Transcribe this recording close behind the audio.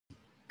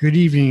Good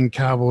evening,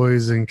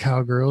 cowboys and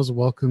cowgirls.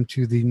 Welcome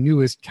to the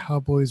newest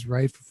Cowboys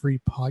Ride for Free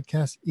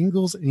podcast,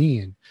 Ingalls and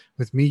Ian.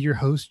 With me, your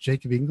host,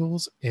 Jacob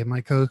Ingalls, and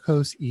my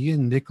co-host,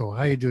 Ian Nickel.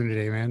 How you doing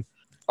today, man?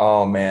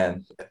 Oh,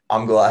 man.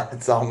 I'm glad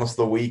it's almost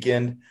the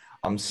weekend.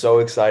 I'm so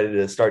excited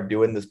to start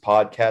doing this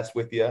podcast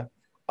with you.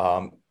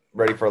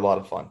 Ready for a lot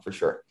of fun, for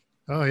sure.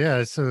 Oh,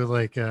 yeah. So,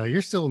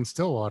 you're still in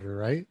Stillwater,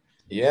 right?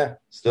 Yeah,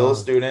 still a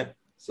student,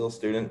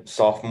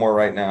 sophomore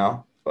right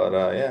now.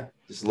 But, yeah,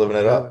 just living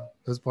it up.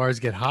 Those bars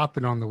get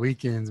hopping on the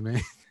weekends,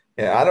 man.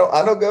 Yeah, I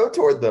don't go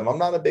toward them. I'm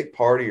not a big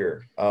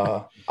partier.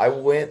 I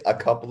went a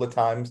couple of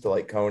times to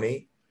like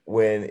Coney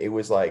when it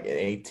was like an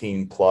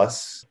 18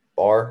 plus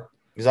bar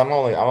because I'm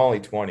only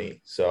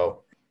 20.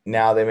 So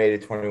now they made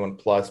it 21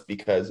 plus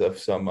because of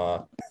some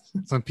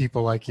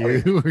people like you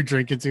who are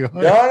drinking too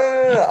hard.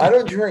 No. I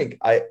don't drink.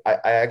 I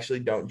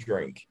actually don't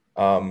drink.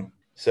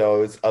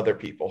 So it's other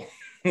people.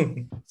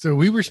 So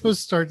we were supposed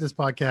to start this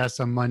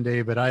podcast on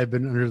Monday, but I have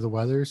been under the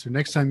weather. So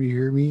next time you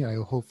hear me, I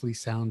will hopefully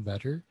sound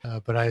better.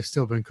 But I have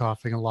still been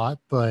coughing a lot.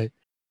 But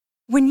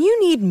when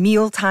you need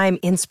mealtime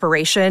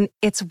inspiration,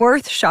 it's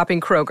worth shopping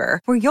Kroger,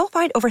 where you'll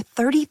find over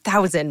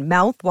 30,000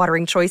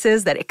 mouth-watering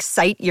choices that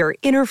excite your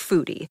inner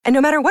foodie. And no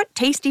matter what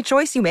tasty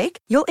choice you make,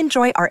 you'll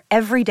enjoy our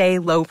everyday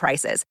low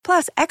prices,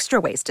 plus extra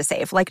ways to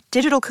save, like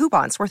digital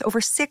coupons worth over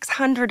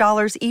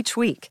 $600 each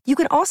week. You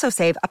can also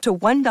save up to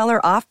 $1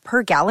 off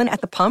per gallon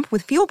at the pump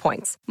with fuel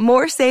points.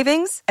 More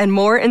savings and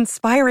more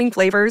inspiring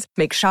flavors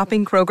make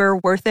shopping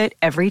Kroger worth it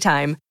every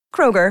time.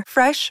 Kroger,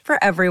 fresh for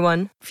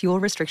everyone. Fuel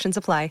restrictions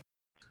apply.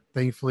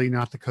 Thankfully,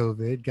 not the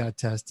COVID, got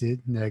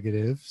tested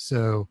negative.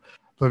 So,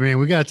 but man,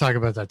 we got to talk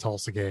about that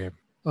Tulsa game.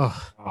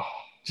 Oh,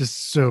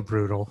 just so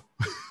brutal.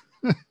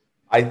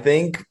 I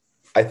think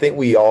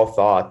we all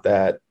thought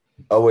that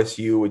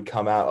OSU would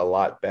come out a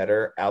lot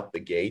better out the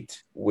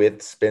gate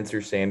with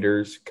Spencer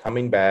Sanders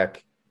coming back.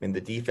 I mean, the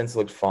defense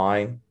looked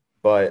fine,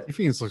 but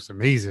defense looks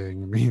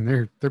amazing. I mean,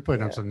 they're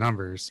putting up some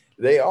numbers.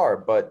 They are,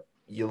 but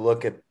you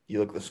look at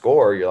the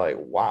score, you're like,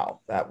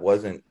 wow, that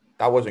wasn't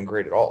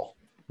great at all.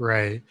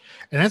 Right.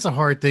 And that's a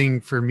hard thing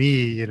for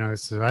me,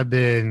 so I've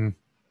been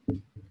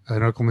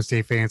an Oklahoma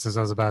State fan since I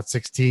was about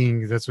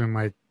 16. That's when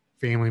my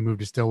family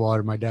moved to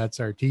Stillwater. My dad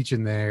started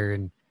teaching there.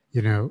 And,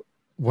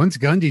 once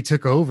Gundy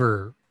took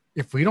over,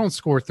 if we don't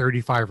score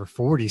 35 or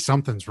 40,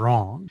 something's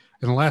wrong.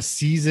 In the last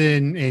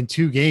season and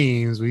 2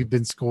 games, we've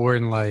been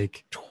scoring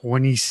like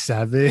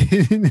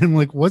 27. And I'm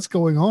like, what's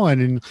going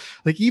on? And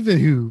like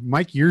even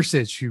Mike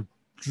Yursich, who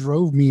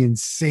drove me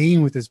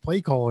insane with his play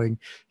calling,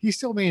 he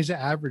still managed to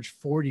average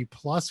 40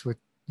 plus with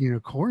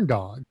Corn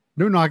Dog.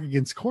 No knock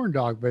against Corn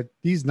Dog, but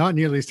he's not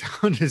nearly as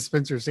talented as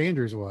Spencer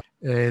Sanders was.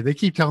 They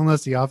keep telling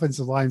us the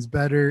offensive line's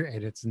better,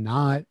 and it's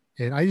not.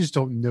 And I just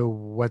don't know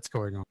what's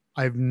going on.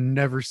 I've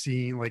never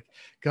seen, like,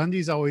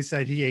 Gundy's always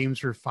said he aims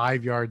for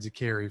 5 yards a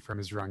carry from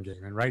his run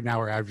game, and right now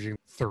we're averaging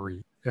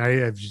 3. And I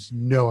have just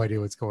no idea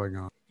what's going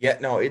on. Yeah,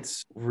 no,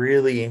 it's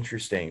really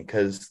interesting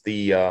because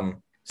the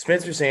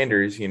Spencer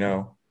Sanders,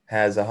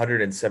 has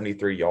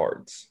 173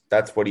 yards.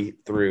 That's what he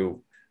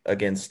threw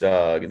against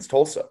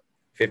Tulsa.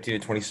 15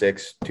 to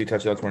 26, 2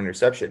 touchdowns, 1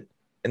 interception.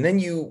 And then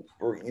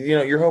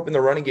you're hoping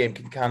the running game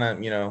can kind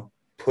of,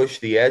 push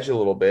the edge a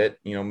little bit,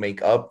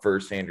 make up for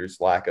Sanders'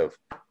 lack of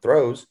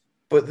throws.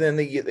 But then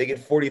they get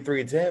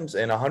 43 attempts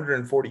and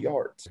 140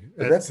 yards.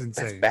 That's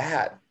insane. That's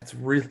bad. That's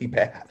really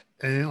bad.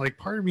 And like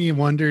part of me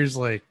wonders,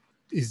 like,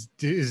 is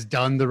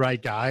Dunn the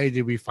right guy?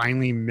 Did we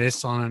finally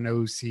miss on an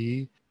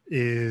OC?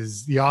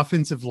 Is the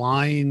offensive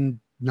line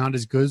not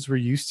as good as we're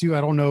used to?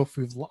 I don't know if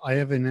I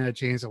haven't had a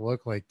chance to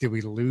look. Like, did we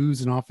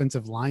lose an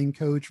offensive line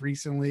coach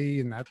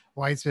recently, and that's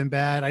why it's been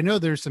bad? I know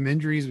there's some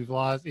injuries we've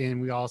lost,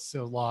 and we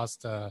also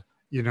lost, the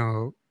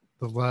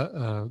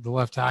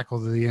left tackle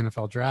to the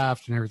NFL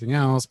draft and everything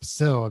else. But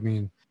still, I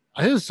mean,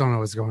 I just don't know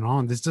what's going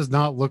on. This does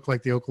not look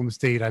like the Oklahoma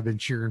State I've been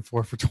cheering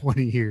for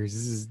 20 years.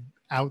 This is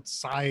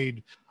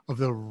outside of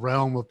the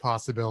realm of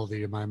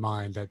possibility in my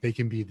mind that they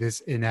can be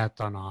this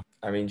inept on offense.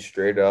 I mean,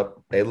 straight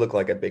up, they look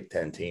like a Big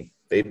Ten team.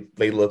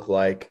 They look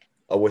like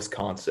a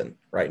Wisconsin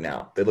right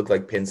now. They look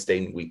like Penn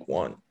State in week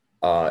 1.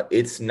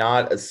 It's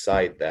not a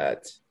sight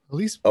that at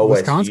least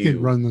Wisconsin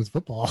can run this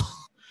football.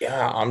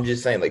 Yeah, I'm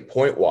just saying, like,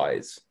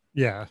 point-wise,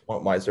 they're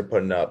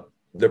putting up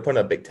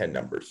Big Ten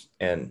numbers.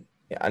 And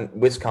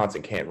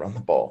Wisconsin can't run the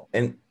ball.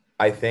 And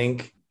I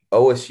think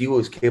OSU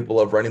is capable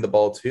of running the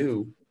ball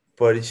too,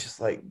 but it's just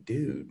like,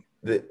 dude,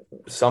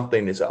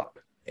 something is up.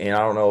 And I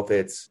don't know if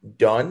it's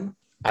done.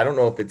 I don't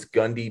know if it's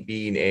Gundy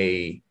being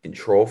a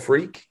control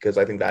freak, because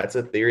I think that's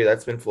a theory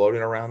that's been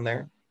floating around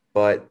there.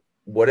 But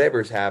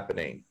whatever's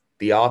happening,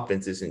 the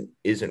offense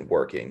isn't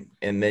working.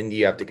 And then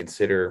you have to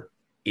consider,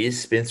 is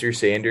Spencer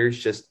Sanders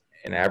just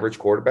an average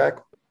quarterback?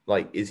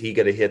 Like, is he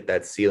going to hit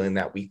that ceiling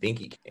that we think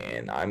he can?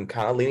 And I'm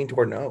kind of leaning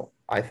toward no.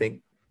 I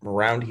think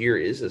around here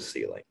is a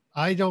ceiling.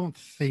 I don't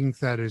think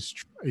that is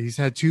true. He's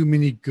had too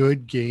many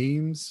good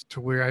games to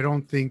where I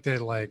don't think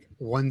that like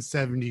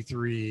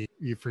 173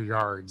 for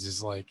yards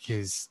is like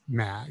his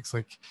max.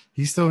 Like,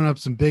 he's throwing up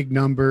some big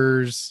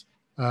numbers.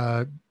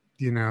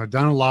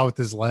 done a lot with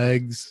his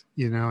legs,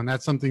 and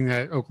that's something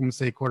that Oklahoma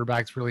State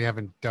quarterbacks really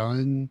haven't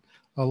done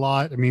a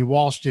lot. I mean,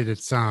 Walsh did it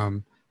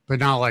some, but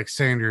not like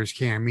Sanders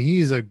can. I mean,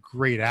 he's a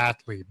great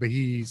athlete, but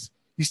he's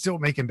still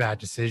making bad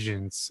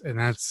decisions.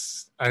 And I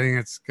think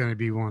that's going to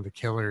be one of the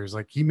killers.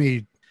 Like he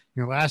made,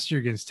 last year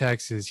against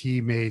Texas,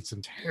 he made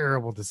some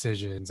terrible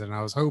decisions. And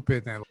I was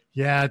hoping that,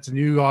 it's a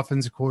new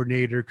offensive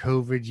coordinator,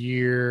 COVID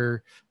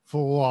year,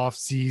 full off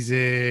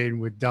season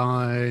with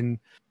Dunn,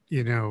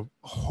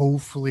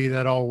 hopefully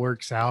that all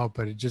works out,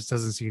 but it just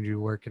doesn't seem to be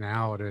working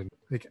out. And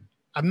like,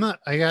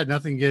 I got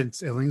nothing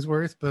against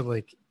Illingsworth, but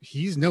like,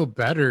 he's no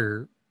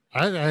better.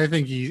 I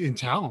think in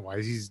talent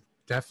wise, he's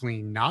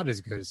definitely not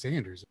as good as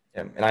Sanders.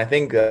 Yeah, and I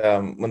think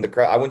when the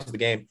crowd, I went to the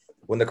game,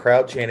 when the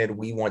crowd chanted,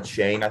 "We want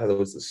Shane," I thought it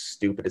was the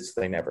stupidest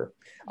thing ever.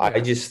 Yeah. I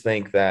just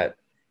think that,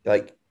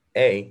 like,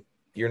 A,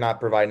 you're not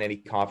providing any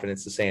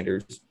confidence to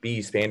Sanders.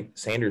 B,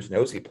 Sanders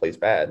knows he plays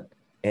bad.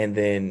 And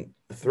then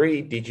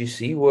 3, did you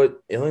see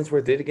what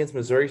Illingsworth did against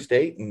Missouri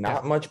State?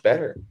 Not much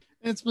better.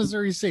 It's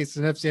Missouri State. It's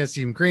an FCS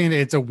team. Granted,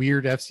 it's a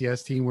weird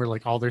FCS team where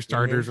like all their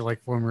starters are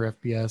like former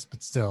FBS,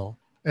 but still.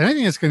 And I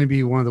think it's going to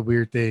be one of the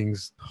weird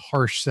things,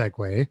 harsh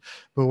segue,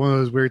 but one of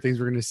those weird things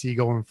we're going to see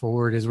going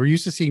forward is we're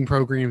used to seeing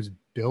programs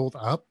build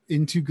up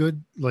into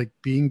good, like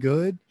being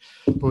good,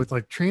 but with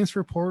like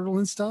transfer portal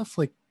and stuff,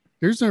 like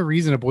there's no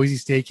reason a Boise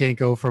State can't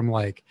go from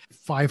like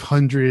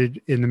 500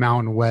 in the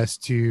Mountain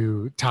West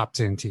to top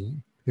 10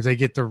 team if they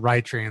get the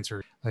right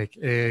transfer. Like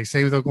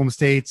same with Oklahoma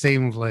State,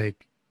 same with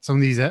like some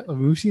of these.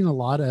 We've seen a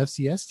lot of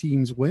FCS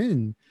teams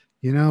win.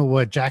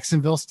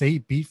 Jacksonville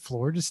State beat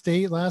Florida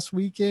State last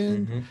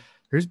weekend. Mm-hmm.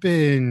 There's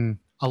been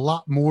a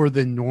lot more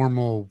than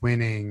normal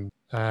winning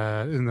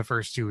in the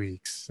first 2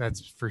 weeks.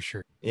 That's for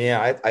sure.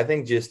 Yeah, I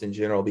think just in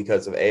general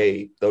because of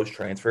those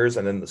transfers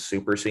and then the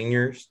super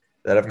seniors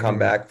that have come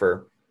back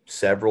for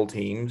several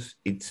teams,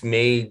 it's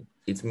made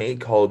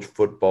college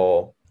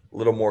football a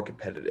little more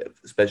competitive,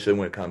 especially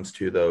when it comes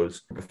to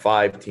those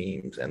 5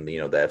 teams and the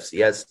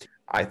FCS.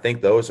 I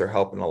think those are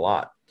helping a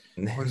lot,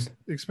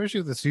 especially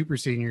with the super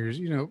seniors.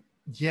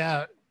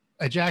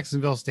 A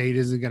Jacksonville State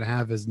isn't going to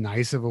have as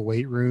nice of a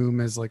weight room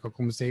as like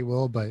Oklahoma State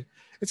will, but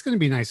it's going to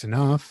be nice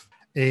enough.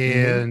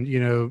 And,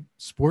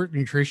 sport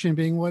nutrition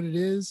being what it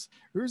is,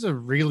 there's a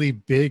really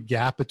big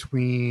gap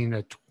between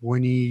a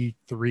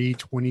 23,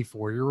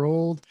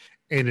 24-year-old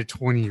and a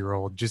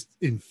 20-year-old just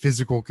in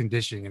physical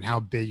conditioning and how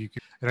big you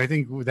can. And I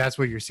think that's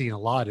what you're seeing a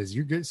lot is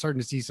you're starting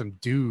to see some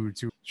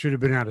dudes who should have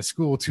been out of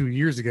school 2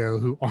 years ago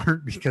who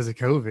aren't because of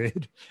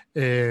COVID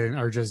and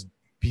are just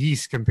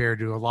beast compared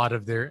to a lot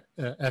of their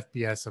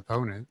FBS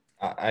opponents.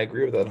 I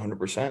agree with that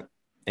 100%.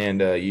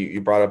 And you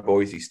brought up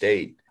Boise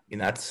State, and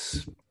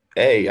that's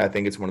I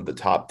think it's one of the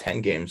top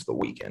 10 games of the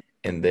weekend.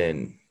 And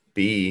then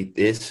B,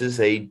 this is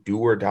a do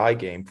or die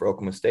game for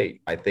Oklahoma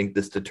State. I think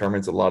this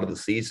determines a lot of the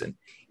season.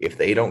 If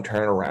they don't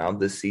turn around,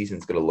 this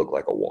season's going to look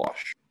like a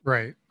wash.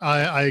 Right.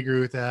 I agree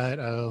with that.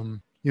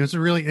 It's a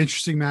really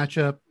interesting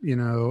matchup.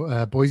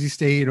 Boise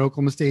State and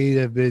Oklahoma State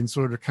have been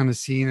sort of kind of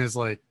seen as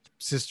like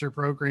sister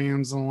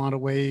programs in a lot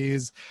of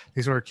ways.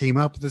 They sort of came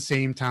up at the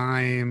same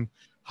time,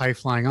 high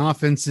flying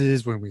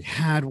offenses when we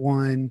had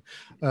one.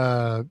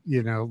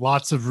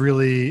 Lots of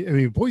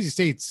really, Boise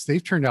State's,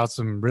 they've turned out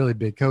some really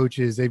big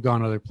coaches. They've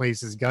gone other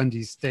places.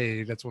 Gundy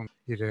State, that's one,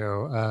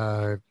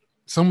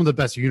 some of the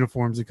best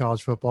uniforms in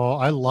college football.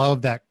 I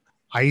love that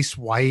ice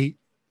white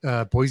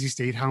Boise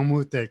State helmet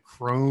with that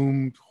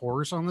chrome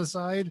horse on the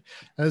side.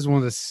 That is one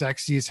of the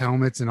sexiest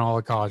helmets in all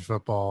of college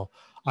football.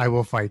 I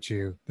will fight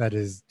you. That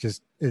is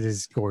just, it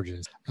is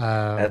gorgeous.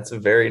 That's a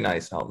very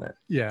nice helmet.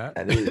 Yeah.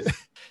 That is.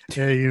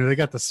 Yeah, they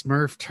got the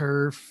Smurf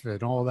turf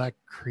and all that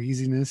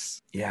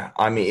craziness. Yeah.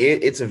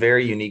 It's a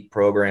very unique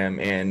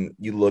program. And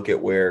you look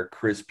at where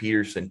Chris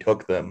Peterson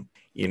took them,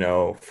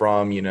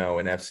 from, an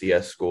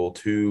FCS school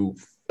to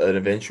an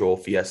eventual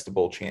Fiesta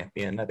Bowl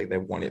champion. I think they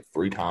won it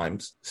 3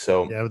 times.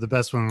 So yeah, the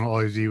best one will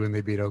always be when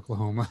they beat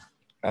Oklahoma.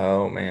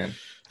 Oh man.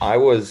 I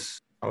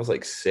was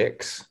like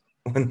 6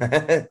 when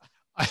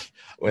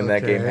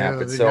that game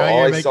happened. So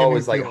all I saw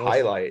was like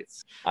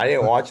highlights. I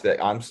didn't watch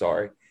that. I'm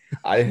sorry.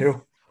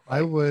 That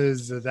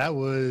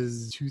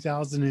was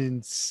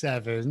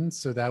 2007.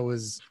 So that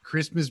was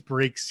Christmas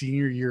break,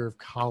 senior year of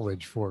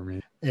college for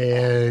me.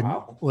 And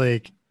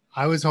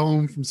I was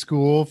home from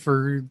school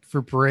for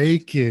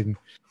break, and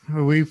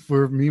me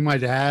and my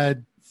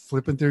dad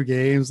flipping through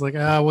games, like,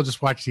 we'll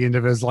just watch the end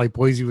of it. As like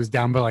Boise was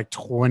down by like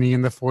 20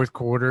 in the fourth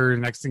quarter.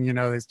 And next thing you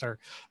know, they start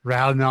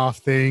rattling off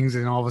things.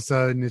 And all of a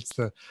sudden it's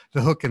the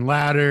hook and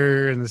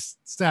ladder and the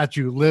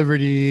Statue of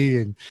Liberty.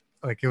 And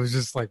like, it was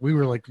just like, we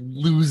were like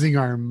losing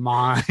our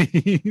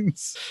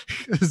minds.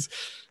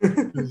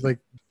 It was like,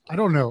 I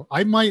don't know.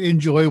 I might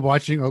enjoy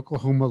watching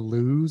Oklahoma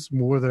lose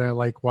more than I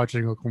like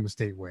watching Oklahoma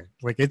State win.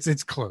 Like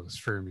it's close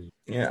for me.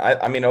 Yeah,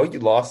 OU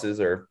losses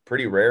are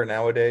pretty rare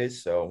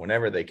nowadays. So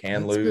whenever they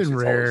can lose, it's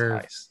rare,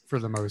 always nice for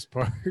the most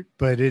part.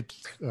 But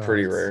it's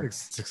pretty rare.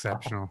 It's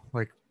exceptional.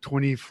 Like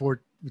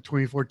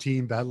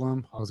 2014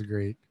 Bedlam was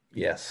great.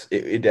 Yes,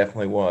 it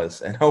definitely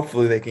was. And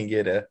hopefully they can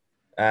get who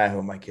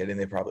am I kidding?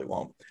 They probably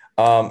won't.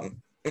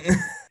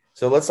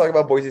 So let's talk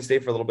about Boise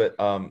State for a little bit.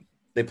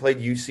 They played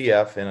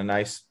UCF in a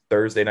nice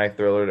Thursday night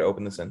thriller to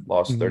open this and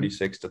lost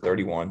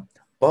 36-31.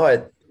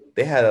 But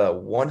they had a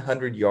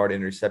 100-yard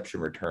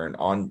interception return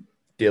on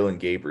Dylan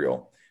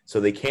Gabriel. So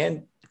they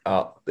can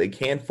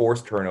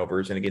force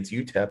turnovers, and against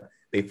UTEP,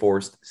 they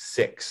forced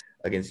 6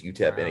 against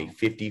UTEP in a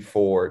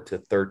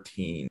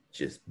 54-13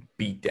 just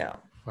beat down.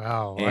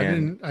 Wow,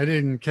 and I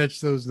didn't catch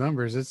those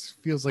numbers. It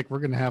feels like we're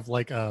gonna have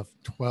like a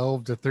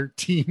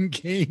 12-13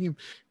 game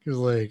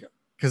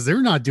because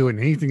they're not doing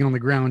anything on the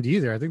ground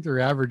either. I think they're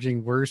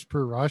averaging worse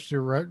per rush.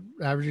 They're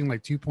averaging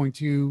like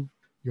 2.2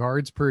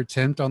 yards per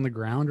attempt on the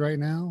ground right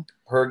now.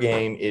 Per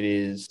game, it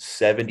is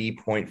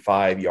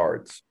 70.5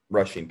 yards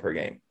rushing per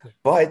game,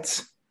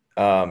 but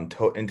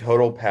in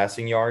total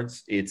passing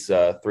yards, it's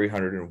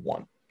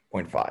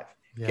 301.5.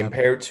 Yeah.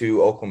 Compared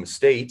to Oklahoma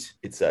State,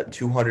 it's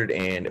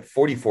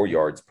 244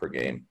 yards per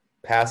game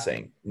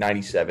passing,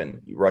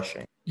 97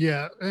 rushing.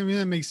 Yeah, I mean,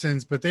 that makes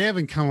sense, but they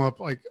haven't come up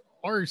like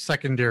our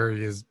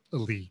secondary is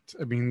elite.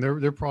 I mean,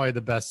 they're probably the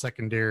best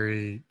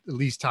secondary, at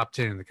least top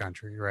 10 in the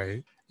country,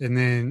 right? And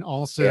then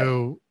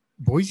also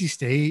Boise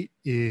State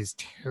is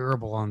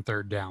terrible on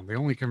third down. They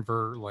only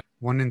convert like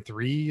 1 in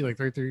 3, like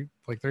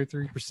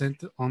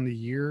 33% on the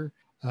year.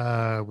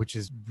 Which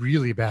is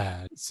really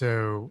bad.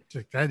 So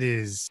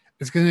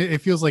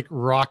it feels like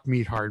rock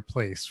meet hard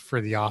place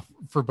for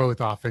both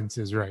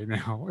offenses right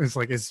now. It's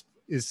like, is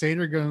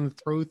Sander going to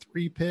throw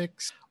 3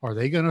 picks? Are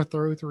they going to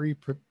throw three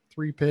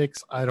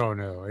picks? I don't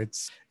know.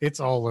 It's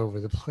all over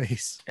the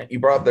place. You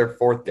brought up their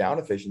fourth down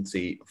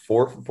efficiency,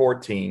 4 for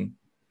 14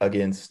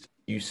 against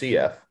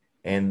UCF,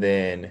 and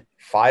then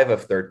 5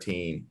 of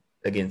 13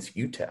 against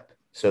UTEP.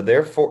 So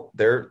their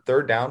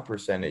third down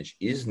percentage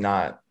is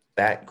not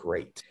that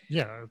great.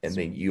 Yeah. And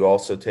then you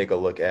also take a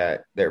look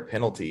at their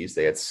penalties.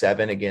 They had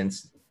 7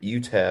 against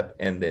UTEP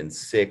and then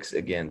 6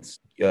 against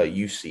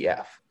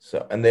UCF.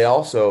 So, and they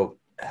also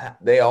have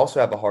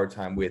a hard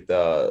time with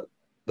the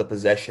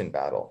possession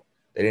battle.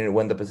 They didn't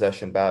win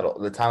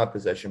the time of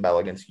possession battle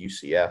against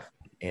UCF,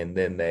 and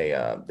then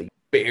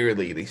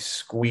they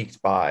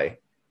squeaked by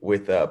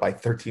by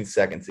 13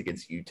 seconds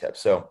against UTEP.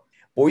 So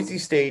Boise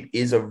State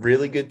is a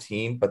really good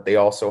team, but they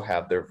also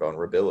have their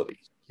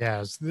vulnerabilities.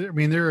 Yeah, I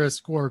mean, they're a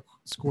score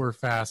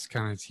fast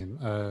kind of team.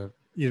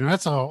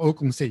 That's how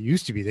Oklahoma State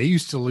used to be. They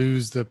used to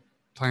lose the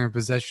time of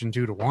possession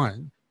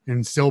 2-1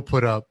 and still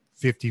put up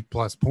 50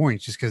 plus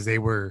points just because they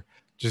were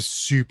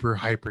just super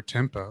hyper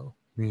tempo.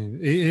 I mean,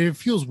 it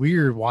feels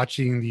weird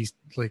watching these,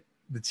 like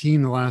the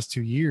team the last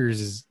 2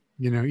 years is,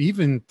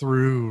 even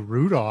through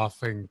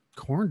Rudolph and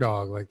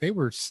Corndog, like they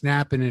were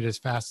snapping it as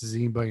fast as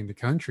anybody in the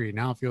country.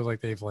 Now it feels like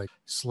they've like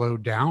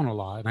slowed down a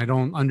lot. And I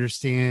don't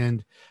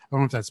understand. I don't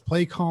know if that's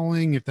play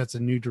calling, if that's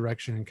a new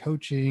direction in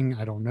coaching.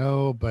 I don't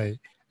know. But I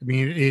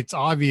mean, it's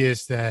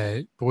obvious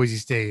that Boise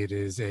State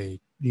is a,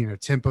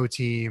 tempo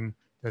team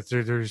that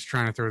they're just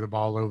trying to throw the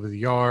ball over the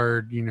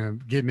yard,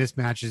 get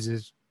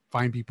mismatches,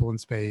 find people in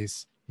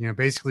space.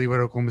 Basically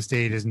what Oklahoma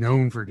State is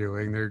known for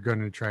doing, they're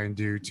going to try and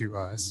do to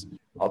us.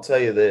 I'll tell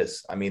you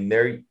this. I mean,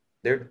 their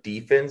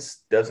defense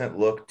doesn't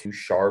look too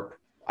sharp.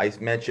 I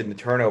mentioned the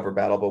turnover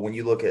battle, but when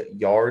you look at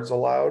yards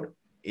allowed,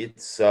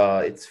 it's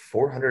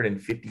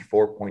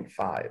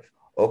 454.5.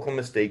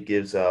 Oklahoma State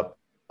gives up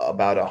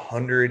about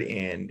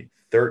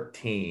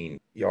 113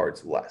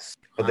 yards less,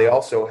 but they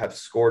also have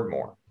scored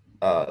more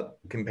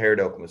compared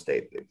to Oklahoma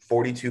State.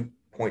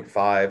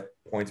 42.5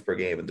 points per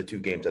game in the 2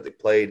 games that they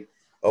played.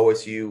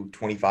 OSU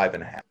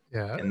 25.5.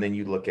 Yeah. And then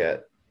you look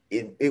at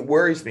it, it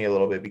worries me a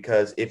little bit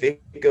because if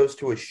it goes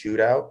to a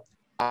shootout,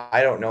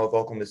 I don't know if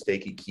Oklahoma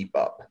State can keep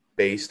up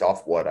based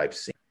off what I've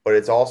seen. But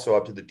it's also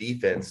up to the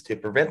defense to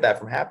prevent that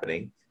from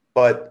happening.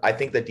 But I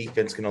think the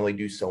defense can only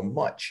do so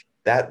much.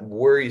 That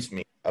worries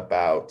me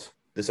about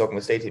this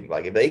Oklahoma State team.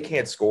 Like if they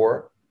can't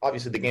score,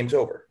 obviously the game's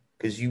over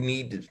because you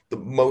need the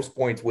most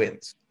points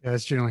wins. Yeah,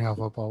 that's generally how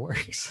football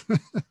works.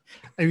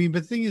 I mean,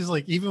 but the thing is,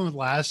 like, even with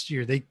last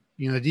year, the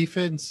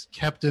defense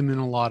kept them in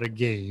a lot of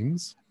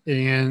games,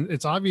 and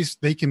it's obvious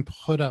they can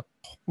put up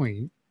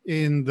points.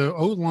 And the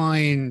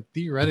O-line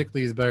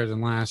theoretically is better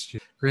than last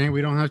year. Granted,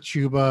 we don't have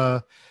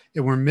Chuba,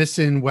 and we're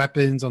missing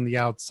weapons on the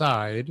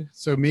outside.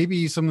 So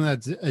maybe some of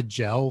that's a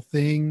gel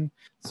thing.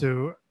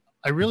 So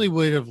I really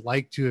would have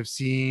liked to have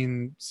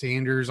seen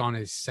Sanders on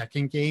his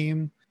second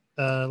game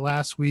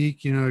last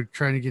week,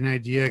 trying to get an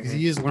idea because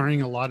he is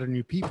learning a lot of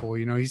new people.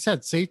 He's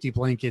had safety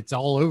blankets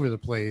all over the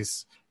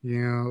place,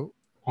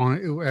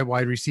 at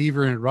wide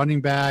receiver and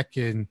running back.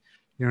 And,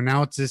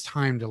 now it's his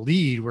time to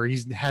lead where he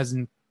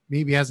hasn't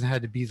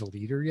had to be the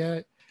leader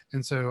yet.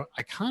 And so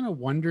I kind of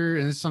wonder,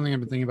 and this is something I've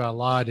been thinking about a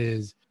lot,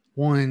 is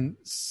one,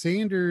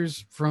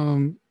 Sanders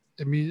from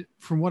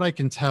what I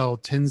can tell,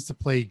 tends to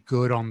play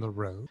good on the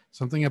road.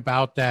 Something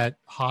about that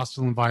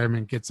hostile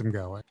environment gets him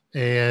going.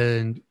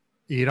 And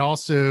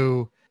it's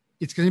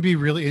going to be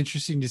really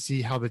interesting to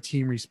see how the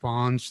team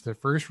responds to their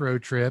first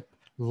road trip.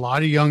 A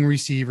lot of young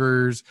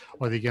receivers.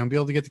 Are they going to be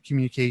able to get the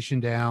communication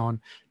down?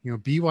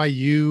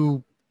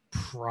 BYU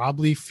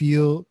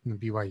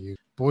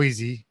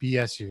Boise,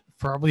 BSU,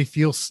 probably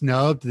feel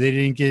snubbed. They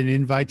didn't get an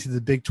invite to the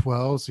Big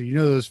 12. So,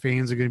 those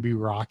fans are going to be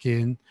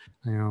rocking,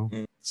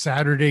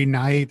 Saturday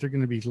night, they're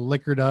going to be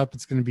liquored up.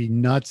 It's going to be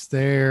nuts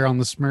there on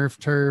the Smurf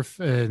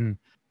turf. And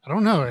I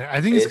don't know. I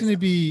think it's going to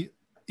be,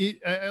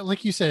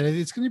 like you said,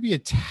 it's going to be a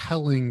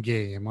telling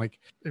game. Like,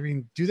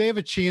 do they have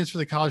a chance for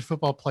the college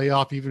football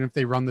playoff, even if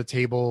they run the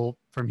table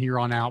from here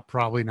on out?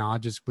 Probably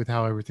not, just with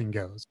how everything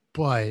goes.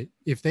 But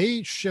if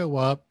they show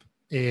up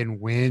and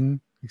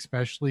win,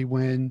 especially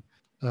win,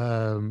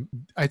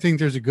 I think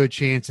there's a good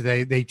chance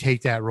that they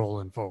take that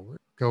rolling forward.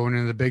 Going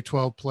into the Big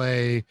 12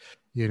 play,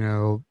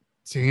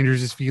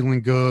 Sanders is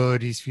feeling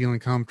good. He's feeling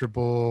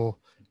comfortable.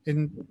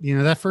 And,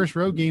 that first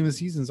road game of the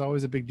season is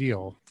always a big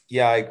deal.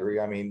 Yeah, I agree.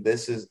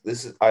 This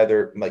is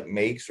either like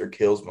makes or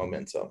kills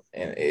momentum,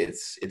 and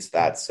it's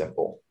that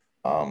simple.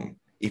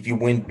 If you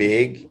win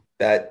big,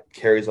 that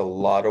carries a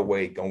lot of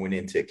weight going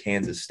into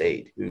Kansas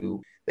State,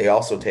 who they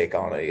also take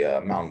on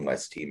a Mountain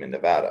West team in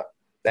Nevada.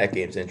 That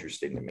game's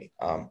interesting to me.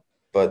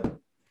 But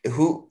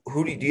who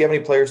do you have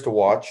any players to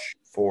watch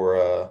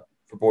for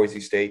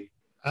Boise State?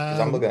 Because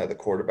I'm looking at the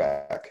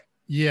quarterback.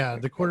 Yeah,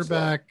 the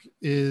quarterback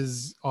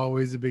is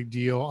always a big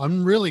deal.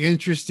 I'm really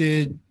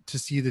interested to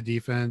see the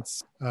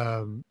defense.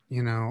 I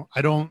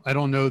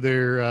don't know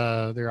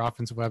their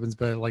offensive weapons,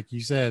 but like you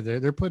said,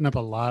 they're putting up a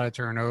lot of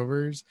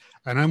turnovers,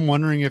 and I'm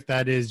wondering if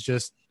that is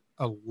just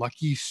a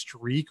lucky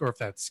streak or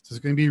if it's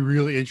going to be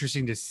really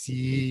interesting to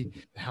see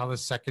how the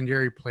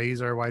secondary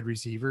plays our wide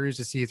receivers,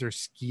 to see if they're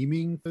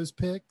scheming those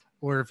picks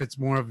or if it's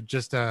more of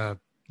just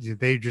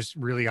they just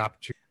really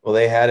opportunity. Well,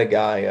 they had a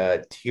guy,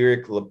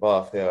 Tariq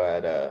LaBeouf, who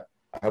had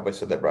I hope I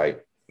said that right,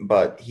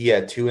 but he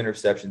had 2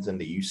 interceptions in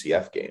the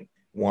UCF game.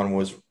 One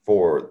was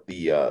for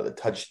the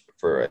touch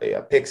for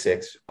a pick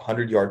six,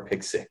 100-yard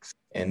pick six.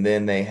 And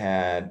then they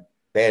had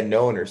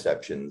no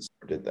interceptions,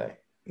 or did they?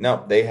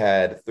 No, they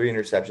had 3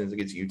 interceptions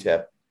against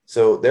UTEP.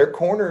 So their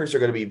corners are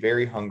going to be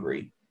very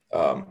hungry.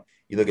 You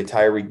look at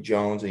Tyreek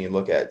Jones and you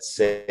look at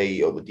Say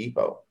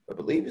Oladipo. I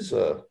believe he's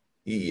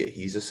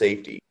a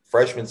safety,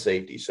 freshman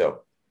safety.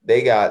 So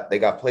they got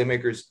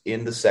playmakers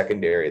in the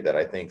secondary that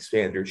I think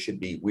Sanders should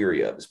be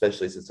weary of,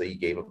 especially since he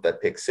gave up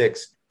that pick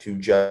six to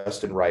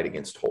Justin Wright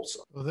against Tulsa.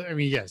 Well,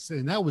 yes,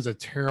 and that was a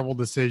terrible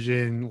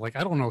decision. Like,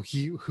 I don't know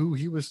who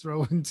he was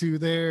throwing to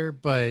there,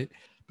 but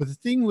the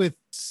thing with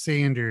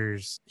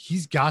Sanders,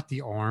 he's got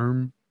the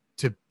arm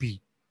to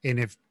beat. And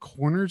if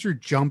corners are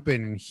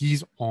jumping and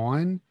he's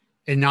on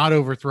and not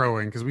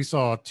overthrowing, because we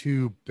saw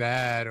 2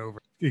 bad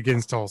over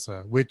against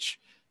Tulsa,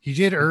 which he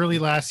did early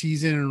last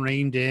season and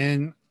reined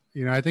in.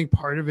 I think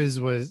part of it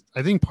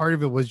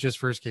was just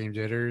first game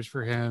jitters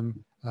for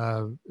him.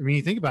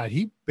 You think about it,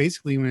 he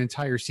basically went an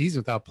entire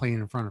season without playing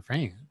in front of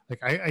fans.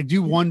 Like, I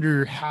do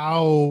wonder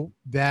how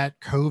that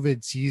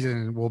COVID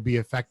season will be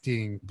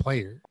affecting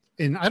players.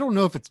 And I don't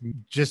know if it's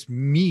just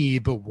me,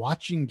 but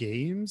watching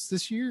games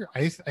this year,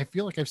 I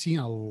feel like I've seen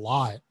a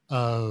lot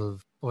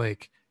of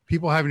like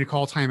people having to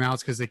call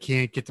timeouts because they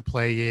can't get to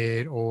play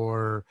it,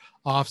 or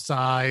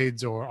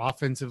offsides, or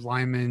offensive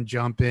linemen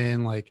jump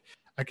in. Like,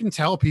 I can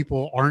tell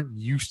people aren't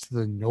used to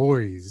the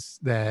noise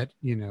that,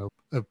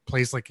 a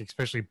place like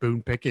especially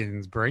Boone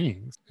Pickens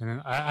brings.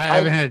 And I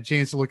haven't had a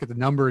chance to look at the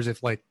numbers if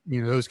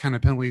those kind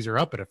of penalties are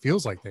up, but it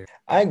feels like they are.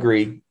 I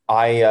agree.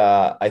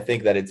 I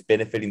think that it's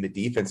benefiting the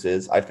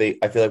defenses. I feel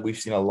like we've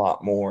seen a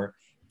lot more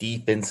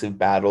defensive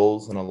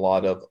battles and a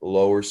lot of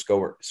lower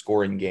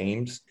scoring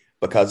games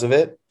because of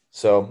it.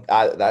 So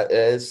that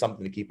is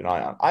something to keep an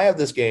eye on. I have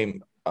this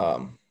game.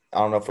 I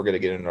don't know if we're going to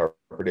get into our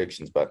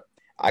predictions, but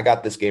I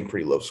got this game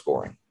pretty low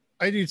scoring.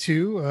 I do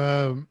too.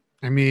 I'm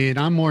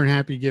more than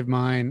happy to give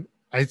mine.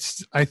 I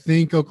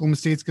think Oklahoma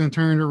State's going to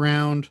turn it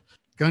around.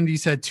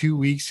 Gundy's had 2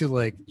 weeks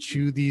to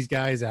chew these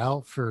guys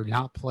out for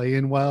not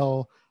playing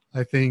well.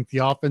 I think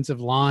the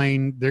offensive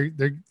line,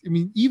 they're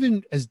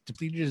even as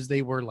depleted as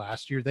they were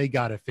last year, they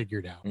got it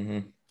figured out. Mm-hmm.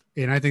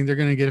 And I think they're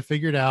going to get it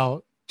figured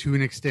out to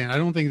an extent. I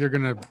don't think they're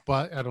going to,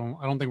 but I don't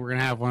think we're going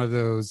to have one of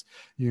those,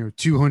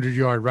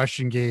 200-yard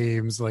rushing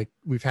games like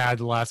we've had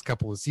the last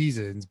couple of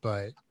seasons,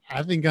 but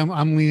I think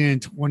I'm leaning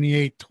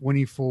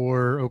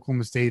 28-24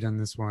 Oklahoma State on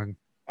this one.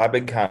 I've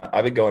been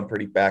going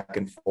pretty back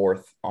and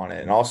forth on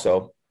it. And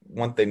also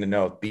one thing to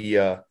note,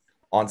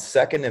 on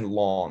second and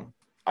long,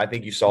 I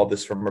think you saw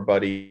this from our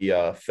buddy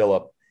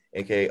Philip,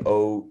 aka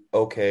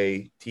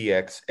OKTXAR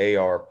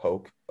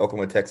Polk,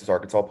 Oklahoma, Texas,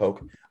 Arkansas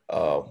Polk,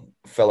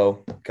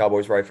 fellow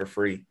Cowboys Ride for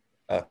Free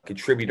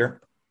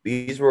contributor.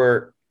 These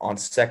were on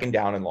second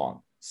down and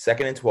long.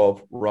 2nd and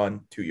 12,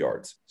 run 2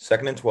 yards.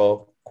 2nd and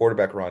 12,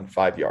 quarterback run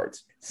 5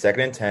 yards.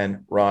 2nd and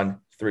 10, run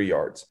 3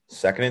 yards.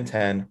 2nd and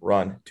 10,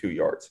 run 2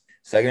 yards.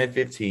 2nd and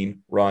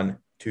 15, run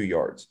 2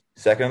 yards.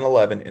 2nd and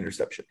 11,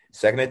 interception.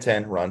 2nd and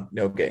 10, run,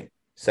 no gain.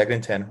 2nd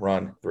and 10,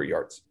 run 3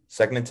 yards.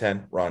 2nd and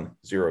 10, run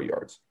 0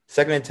 yards.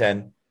 2nd and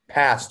 10,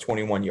 pass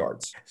 21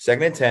 yards.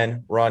 2nd and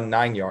 10, run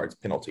 9 yards,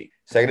 penalty.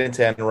 2nd and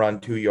 10, run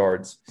 2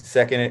 yards.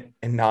 2nd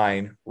and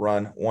 9,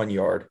 run 1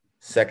 yard.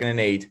 2nd and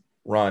 8,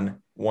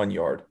 run 1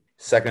 yard.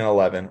 2nd and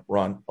 11,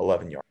 run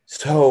 11 yards.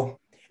 So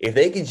if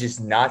they can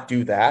just not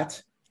do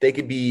that, they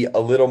could be a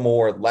little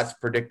more less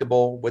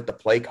predictable with the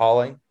play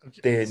calling,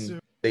 then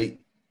they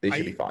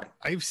should be fine.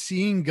 I've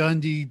seen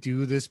Gundy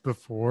do this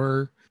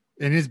before,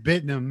 and it's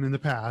bitten him in the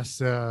past.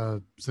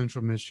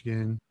 Central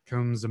Michigan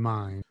comes to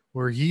mind,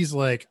 where he's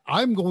like,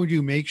 I'm going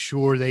to make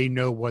sure they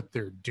know what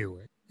they're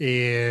doing.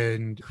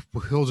 And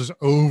he'll just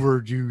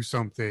overdo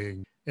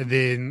something. And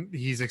then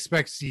he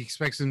expects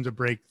him to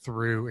break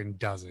through and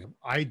doesn't.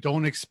 I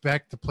don't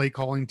expect the play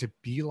calling to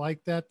be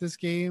like that this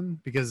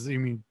game because, I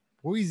mean,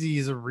 Boise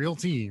is a real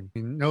team. I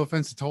mean, no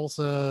offense to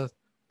Tulsa,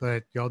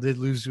 but y'all did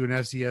lose to an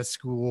FCS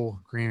school.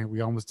 Granted,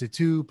 we almost did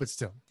too, but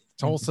still.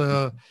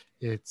 Tulsa,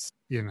 it's,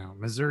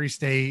 Missouri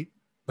State.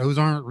 Those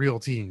aren't real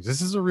teams.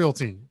 This is a real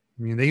team.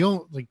 I mean,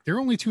 their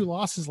only 2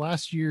 losses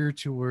last year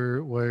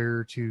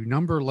were to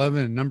number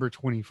 11 and number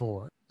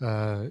 24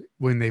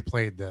 when they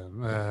played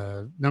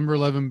them. Number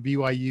 11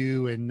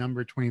 BYU and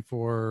number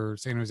 24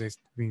 San Jose. I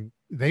mean,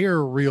 they are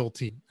a real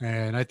team,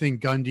 and I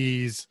think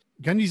Gundy's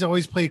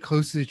always played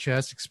close to the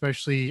chest,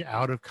 especially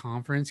out of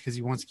conference, because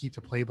he wants to keep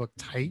the playbook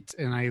tight.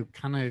 And I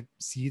kind of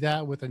see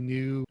that with a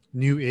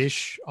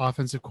new-ish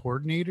offensive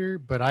coordinator,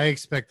 but I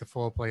expect the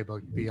full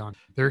playbook to be on.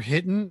 They're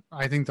hitting.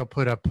 I think they'll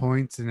put up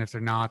points, and if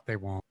they're not, they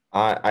won't.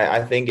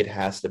 I think it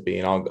has to be,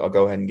 and I'll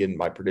go ahead and get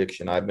my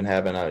prediction. I've been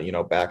having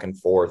a back and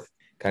forth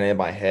kind of in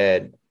my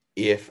head.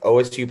 If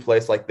OSU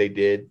plays like they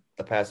did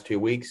the past 2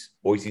 weeks,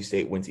 Boise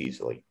State wins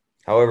easily.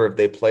 However, if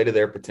they play to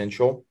their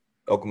potential,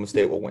 Oklahoma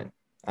State will win.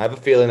 I have a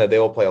feeling that they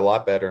will play a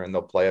lot better and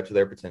they'll play up to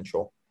their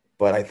potential,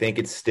 but I think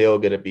it's still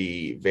going to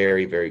be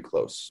very, very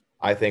close.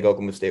 I think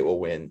Oklahoma State will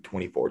win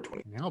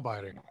 24-20. Nail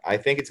biting. I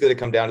think it's going to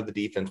come down to the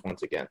defense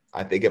once again.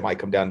 I think it might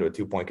come down to a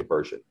 2-point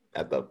conversion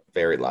at the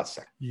very last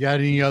second. You got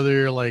any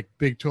other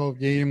Big 12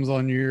 games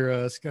on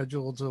your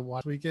schedule to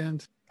watch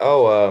weekend?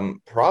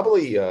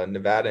 Probably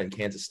Nevada and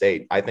Kansas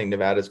State. I think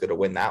Nevada's going to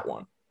win that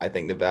one. I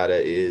think Nevada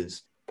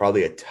is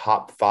probably a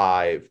top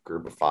 5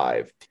 group of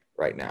 5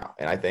 right now.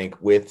 And I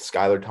think with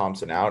Skylar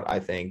Thompson out, I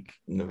think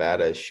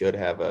Nevada should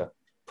have a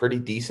pretty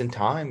decent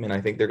time. And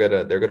I think they're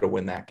gonna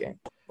win that game.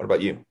 What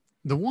about you?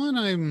 The one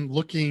I'm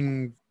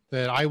looking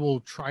that I will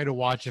try to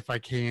watch if I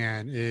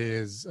can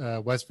is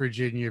West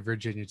Virginia,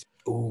 Virginia.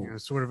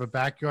 Sort of a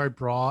backyard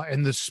brawl,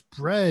 and the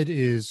spread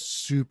is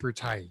super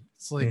tight.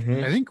 It's I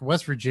think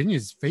West Virginia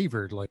is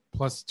favored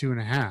plus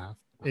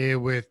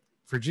 2.5. With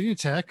Virginia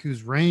Tech,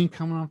 who's ranked,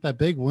 coming off that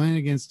big win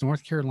against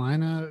North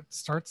Carolina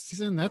start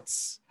season,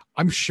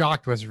 I'm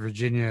shocked West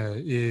Virginia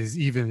is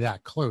even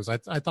that close. I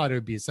thought it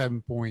would be a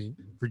 7-point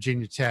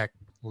Virginia Tech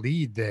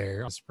lead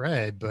there on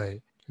spread, but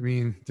I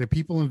mean, the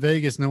people in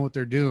Vegas know what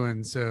they're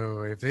doing.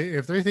 So if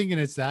they're thinking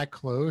it's that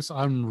close,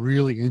 I'm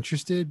really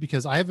interested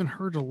because I haven't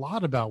heard a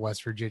lot about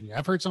West Virginia.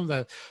 I've heard some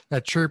of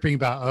that chirping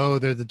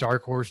about, they're the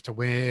dark horse to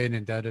win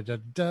and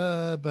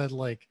da-da-da-da, but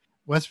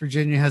West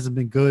Virginia hasn't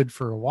been good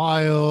for a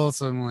while.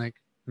 So I'm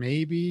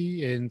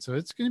maybe. And so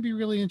it's going to be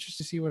really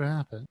interesting to see what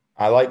happens.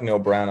 I like Neil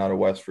Brown out of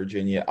West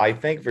Virginia. I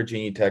think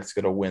Virginia Tech's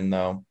going to win,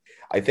 though.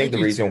 I think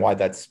the reason why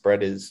that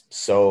spread is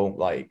so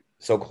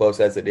close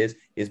as it is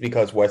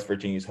because West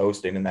Virginia's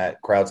hosting and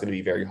that crowd's going to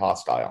be very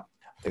hostile.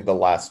 I think the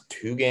last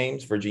 2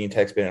 games, Virginia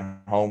Tech's been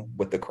at home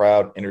with the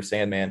crowd, Inter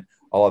Sandman,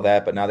 all of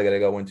that, but now they got to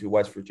go into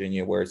West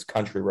Virginia where it's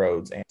country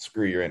roads and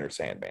screw your Inter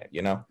Sandman,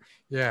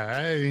 Yeah,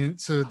 I mean,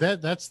 so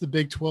that's the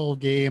Big 12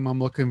 game I'm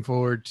looking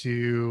forward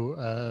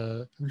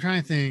to. I'm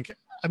trying to think.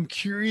 I'm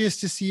curious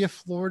to see if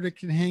Florida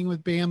can hang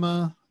with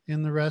Bama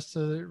in the rest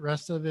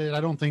of it.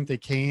 I don't think they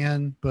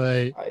can,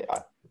 but I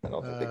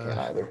don't think they can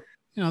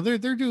either.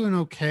 They're doing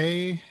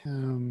okay.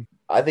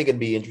 I think it'd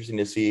be interesting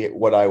to see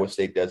what Iowa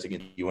State does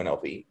against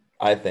UNLV.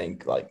 I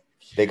think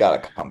they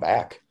got to come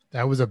back.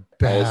 That was a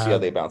bad. Let's see how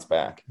they bounce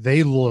back.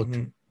 They looked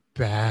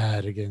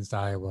bad against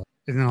Iowa,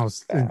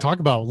 and talk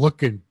about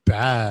looking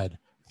bad.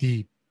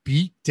 The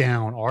beat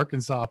down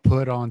Arkansas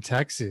put on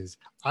Texas.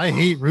 I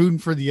hate rooting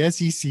for the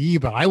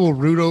SEC, but I will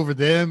root over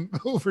them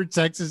over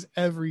Texas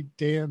every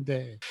damn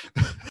day.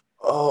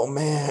 Oh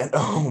man.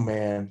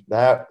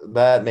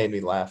 That made me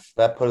laugh.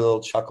 That put a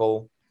little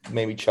chuckle,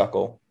 made me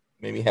chuckle,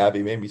 made me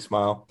happy, made me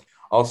smile.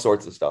 All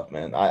sorts of stuff,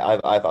 man. I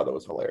thought that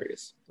was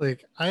hilarious. I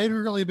hadn't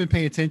really been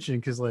paying attention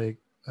because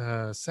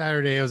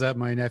Saturday I was at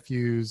my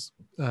nephew's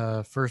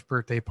first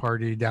birthday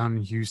party down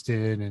in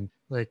Houston, and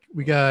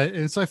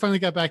so I finally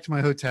got back to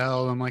my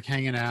hotel. And I'm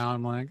hanging out.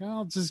 I'm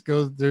I'll just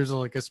go. There's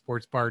a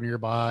sports bar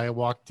nearby. I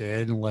walked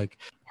in and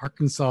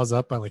Arkansas's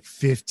up by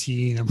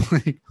 15. I'm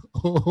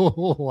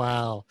oh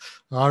wow,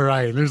 all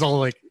right. And there's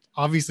all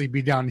obviously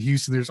be down in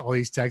Houston. There's all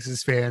these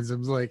Texas fans.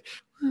 I'm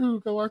ooh,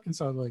 go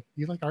Arkansas. I'm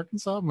you like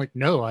Arkansas? I'm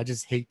no, I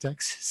just hate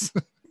Texas.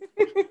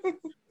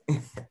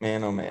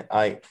 Man, oh man,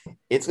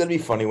 it's gonna be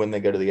funny when they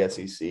go to the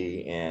SEC,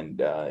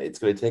 and it's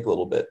gonna take a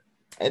little bit.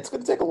 It's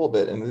going to take a little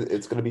bit, and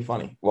it's going to be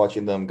funny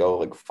watching them go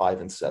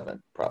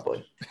 5-7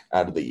 probably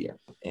out of the year.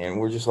 And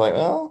we're just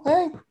oh,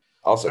 hey.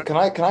 Also, can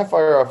I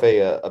fire off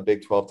a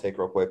Big 12 take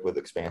real quick with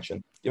expansion?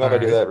 Do you mind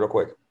if I do that real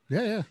quick?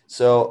 Yeah.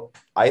 So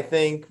I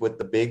think with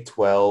the Big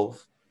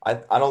 12,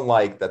 I don't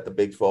like that the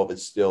Big 12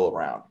 is still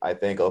around. I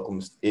think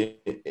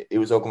it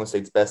was Oklahoma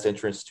State's best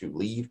interest to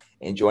leave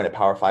and join a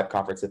Power 5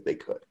 conference if they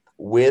could.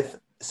 With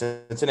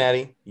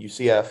Cincinnati,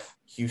 UCF,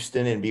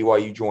 Houston, and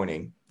BYU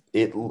joining,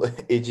 it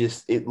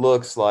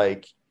looks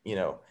like,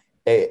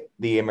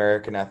 the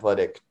American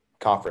Athletic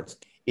Conference.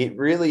 It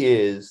really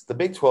is. The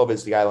Big 12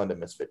 is the island of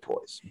misfit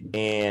toys.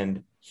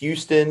 And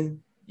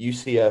Houston,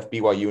 UCF,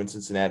 BYU, and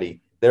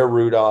Cincinnati, they're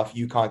Rudolph,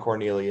 UConn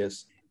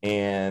Cornelius,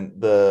 and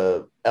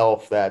the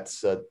elf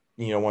that's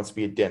wants to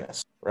be a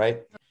dentist,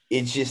 right?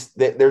 It's just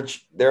that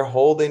they're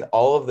holding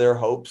all of their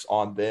hopes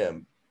on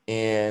them,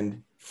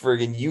 and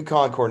friggin'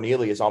 UConn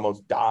Cornelius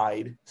almost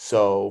died.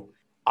 So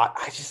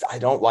I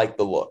don't like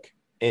the look.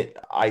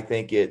 I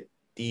think it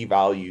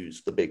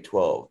devalues the Big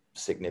 12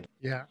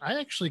 significantly. Yeah, I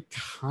actually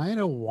kind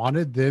of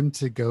wanted them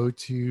to go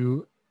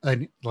to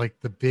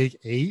the Big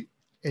 8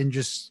 and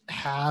just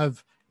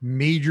have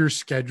major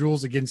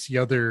schedules against the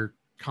other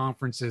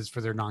conferences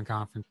for their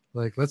non-conference.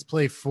 Like, let's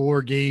play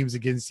 4 games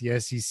against the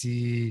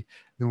SEC,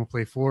 then we'll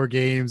play 4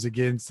 games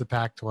against the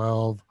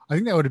Pac-12. I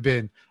think that would have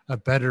been a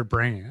better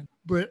brand.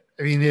 But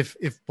I mean, if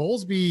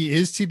Bowlesby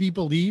is to be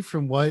believed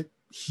from what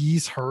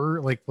he's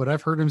heard, like what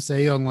I've heard him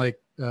say on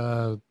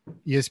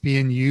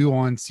ESPNU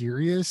on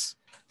Sirius,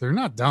 they're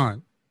not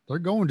done. They're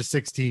going to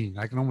 16.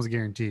 I can almost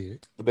guarantee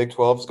it. The Big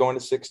 12 is going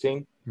to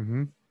 16.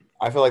 Mm-hmm.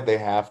 I feel like they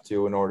have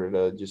to in order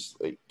to just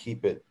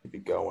keep it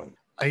going.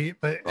 I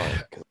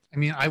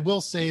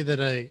will say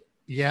that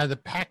the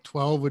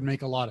Pac-12 would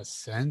make a lot of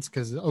sense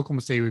because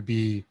Oklahoma State would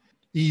be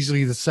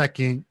easily the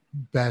second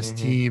best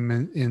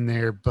team in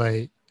there.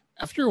 But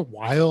after a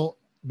while,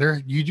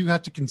 you do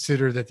have to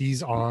consider that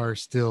these are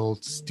still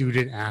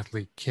student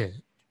athlete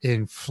kids,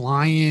 and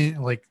flying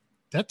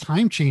that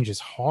time change is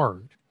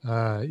hard.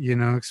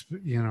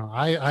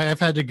 I've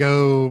had to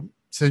go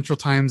Central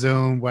Time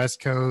Zone, West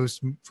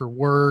Coast for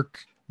work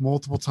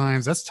multiple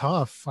times. That's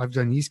tough. I've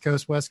done East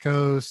Coast, West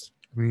Coast.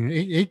 I mean,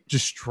 it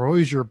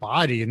destroys your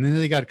body, and then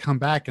they got to come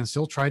back and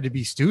still try to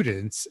be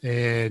students.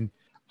 And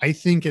I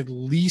think, at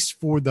least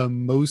for the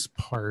most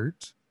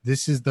part,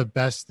 this is the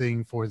best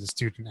thing for the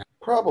student.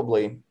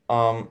 Probably.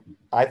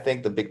 I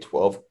think the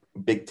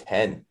Big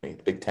 10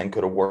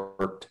 could have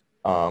worked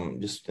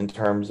just in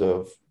terms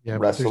of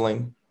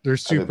wrestling. They're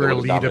super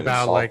elite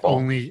about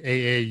only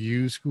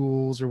AAU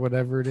schools or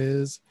whatever it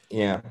is.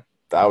 Yeah,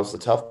 that was the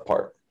tough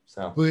part.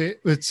 So,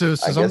 but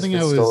something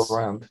I was still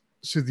around.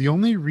 So the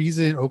only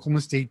reason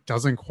Oklahoma State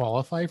doesn't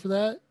qualify for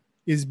that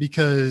is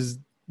because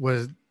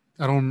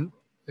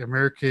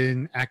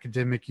American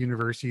Academic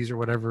Universities or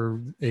whatever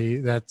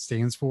that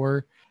stands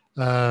for,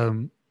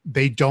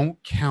 they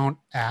don't count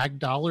ag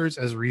dollars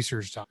as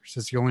research dollars.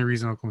 That's the only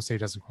reason Oklahoma State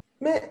doesn't qualify.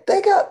 Man,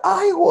 they got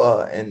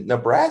Iowa and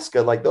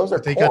Nebraska. Those are.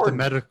 But they got the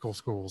medical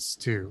schools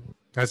too.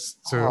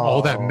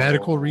 All that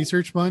medical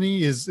research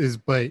money is.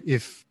 But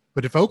if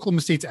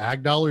Oklahoma State's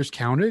ag dollars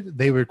counted,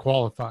 they would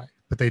qualify,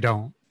 but they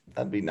don't.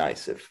 That'd be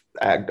nice if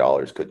ag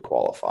dollars could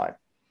qualify,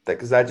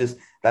 because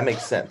that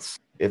makes sense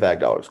if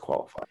ag dollars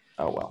qualify.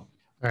 Oh well.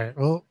 All right.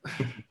 Well,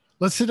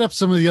 let's hit up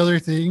some of the other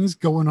things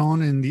going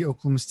on in the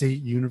Oklahoma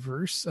State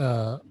universe.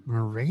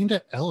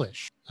 Miranda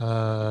Elish,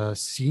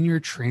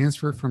 senior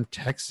transfer from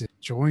Texas,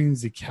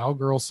 joins the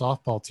Cowgirl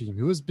softball team,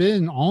 who has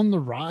been on the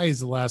rise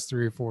the last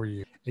 3 or 4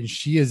 years, and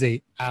she is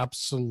a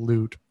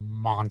absolute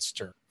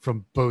monster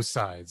from both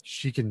sides.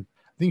 I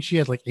think she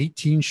had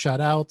 18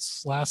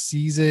 shutouts last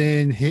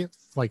season, hit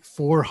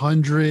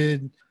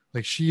 400.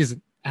 She is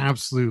an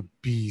absolute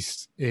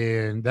beast,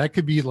 and that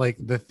could be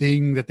the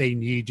thing that they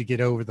need to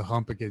get over the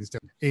hump against them.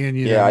 And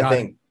I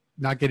think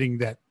not getting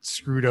that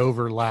screwed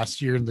over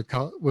last year in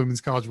the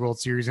Women's College World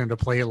Series and to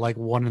play at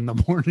 1 a.m.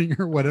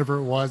 or whatever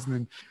it was, and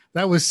then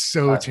that was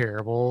so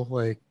terrible.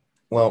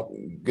 Well,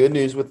 good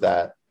news with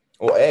that.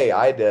 Well,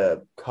 I had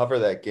to cover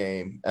that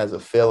game as a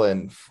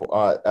fill-in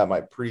at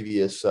my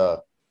previous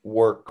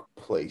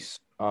workplace,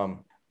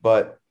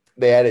 but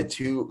they added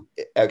 2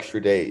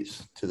 extra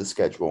days to the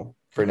schedule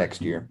for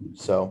next year.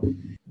 So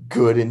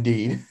good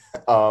indeed.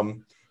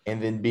 And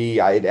then B,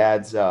 it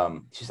adds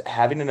just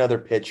having another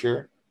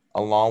pitcher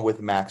along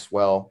with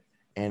Maxwell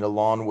and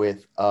along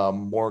with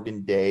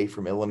Morgan Day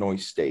from Illinois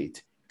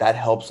State. That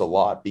helps a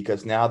lot,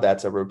 because now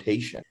that's a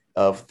rotation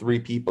of 3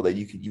 people that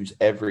you could use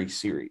every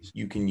series.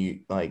 You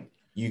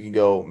can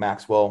go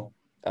Maxwell,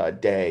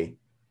 Day,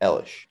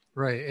 Elish.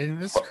 Right. And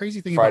that's the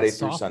crazy thing Friday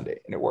through Sunday,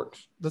 and it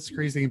works. That's the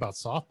crazy thing about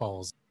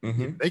softballs.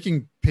 Mm-hmm. They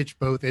can pitch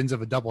both ends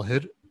of a double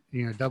header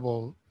if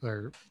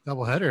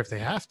they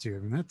have to. I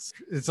mean,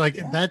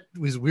 that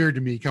was weird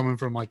to me coming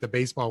from the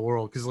baseball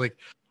world, because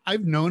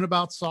I've known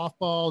about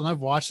softball and I've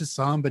watched it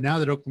some, but now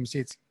that Oklahoma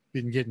State's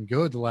been getting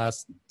good the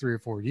last 3 or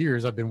 4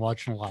 years, I've been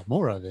watching a lot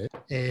more of it,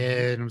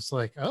 and I'm just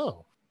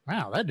oh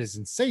wow, that is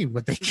insane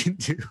what they can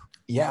do.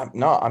 Yeah,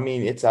 no, I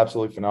mean, it's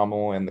absolutely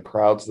phenomenal, and the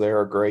crowds there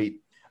are great.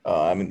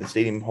 The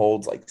stadium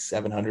holds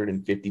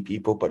 750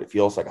 people, but it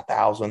feels like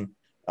 1,000.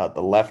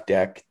 The left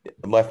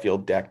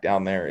field deck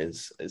down there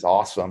is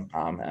awesome.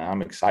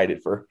 I'm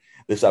excited for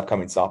this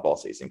upcoming softball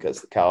season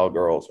because the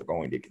Cowgirls are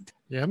going to continue.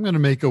 Yeah, I'm going to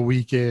make a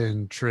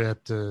weekend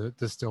trip to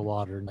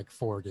Stillwater in like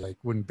 4 days. Like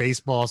when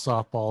baseball,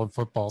 softball, and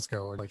football's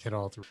go, like hit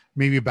all through.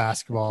 Maybe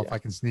basketball if I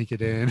can sneak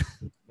it in.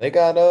 They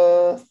got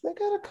a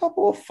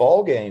couple of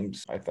fall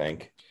games, I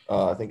think.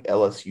 I think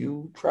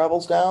LSU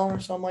travels down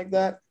or something like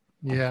that.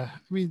 Yeah,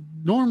 I mean,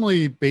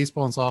 normally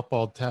baseball and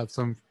softball have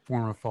some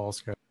form of fall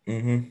schedule.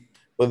 Mm-hmm.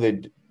 But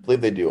they believe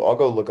they do. I'll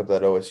go look up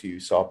that OSU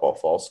softball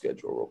fall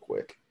schedule real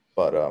quick.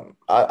 But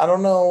I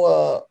don't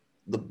know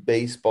the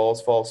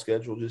baseball's fall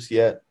schedule just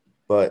yet.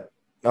 But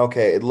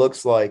okay, it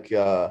looks like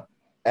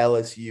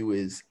LSU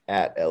is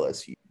at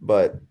LSU.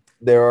 But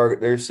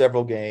there's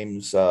several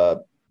games.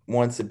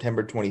 One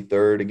September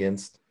 23rd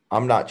against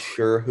I'm not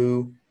sure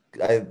who.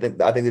 I think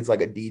it's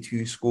like a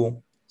D2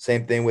 school.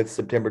 Same thing with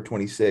September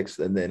 26th,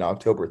 and then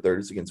October 3rd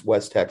is against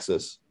West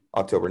Texas.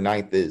 October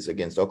 9th is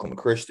against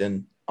Oklahoma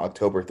Christian.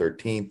 October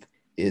 13th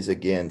is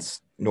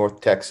against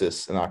North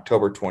Texas, and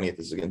October 20th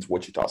is against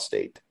Wichita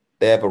State.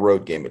 They have a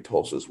road game at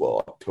Tulsa as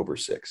well, October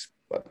 6th.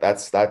 But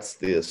that's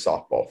the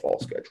softball fall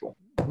schedule.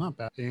 Not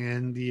bad.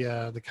 And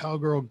the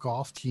Cowgirl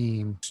golf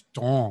team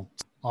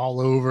stomped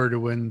all over to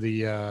win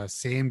the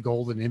Sam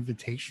Golden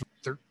Invitational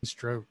 13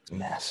 strokes.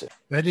 Massive.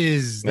 That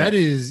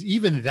is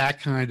even that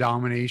kind of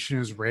domination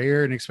is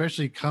rare, and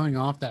especially coming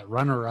off that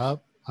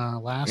runner-up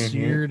last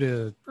year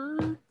to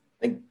I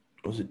think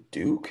was it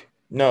Duke?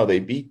 No, they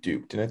beat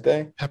Duke, didn't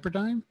they?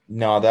 Pepperdine?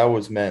 No, that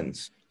was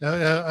men's.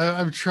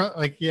 I'm trying.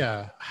 Like,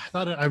 yeah, I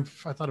thought it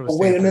was. Oh,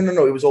 wait,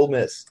 no, it was Ole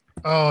Miss.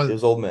 Oh, it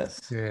was Ole Miss.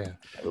 Yeah,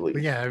 I believe.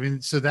 But yeah, I mean,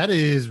 so that's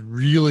a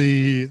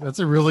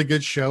really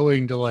good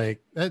showing to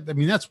like. I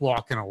mean, that's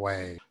walking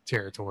away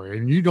territory,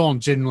 and you don't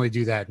generally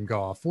do that in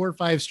golf. 4 or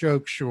 5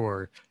 strokes,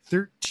 sure.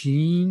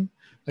 13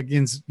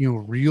 against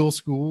real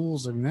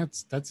schools. I mean,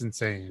 that's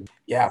insane.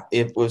 Yeah,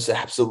 it was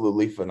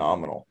absolutely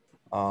phenomenal.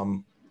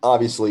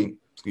 Obviously,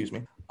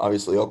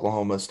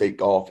 Oklahoma State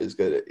golf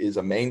is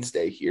a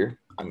mainstay here.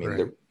 I mean,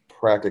 they're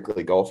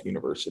practically golf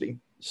university.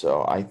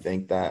 So I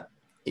think that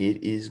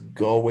it's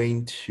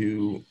going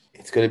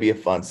to be a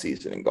fun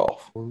season in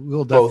golf.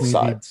 We'll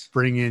definitely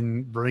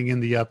be bringing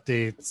the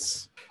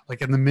updates.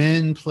 Like, and the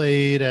men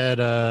played at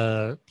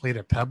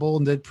Pebble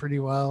and did pretty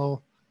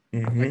well.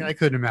 Mm-hmm. Like, I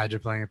couldn't imagine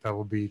playing at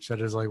Pebble Beach.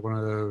 That is like one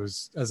of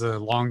those, as a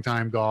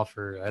longtime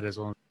golfer, that is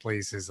one of the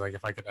places, like,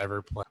 if I could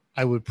ever play,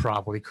 I would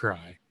probably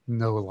cry.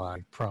 No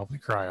lie, probably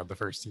cry on the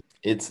first tee.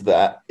 It's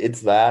that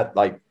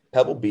like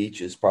Pebble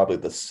Beach is probably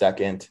the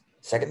second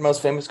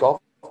most famous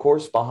golf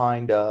course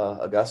behind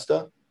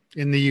Augusta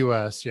in the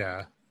U.S.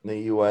 Yeah, in the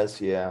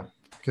U.S. Yeah,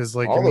 because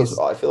like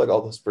I feel like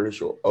all those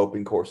British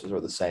Open courses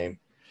are the same.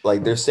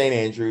 Like there's St.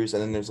 Andrews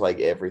and then there's like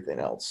everything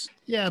else.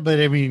 Yeah, but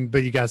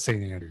you got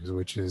St. Andrews,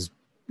 which is.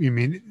 You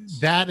mean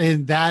that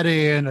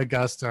and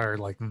Augusta are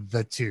like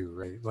the two,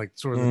 right? Like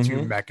sort of the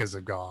two meccas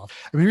of golf.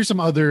 I mean, there's some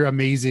other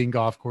amazing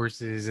golf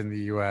courses in the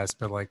U.S.,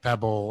 but like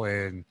Pebble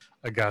and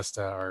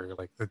Augusta are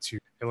like the two.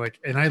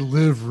 And I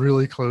live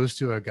really close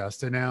to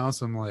Augusta now,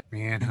 so I'm like,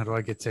 man, how do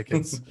I get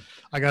tickets?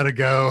 I gotta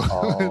go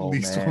at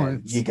least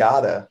once. You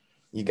gotta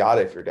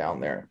if you're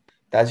down there.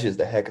 That's just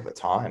a heck of a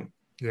time.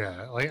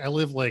 Yeah, like I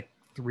live like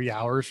 3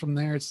 hours from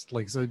there. It's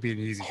like so it'd be an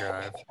easy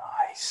drive.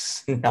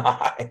 Nice,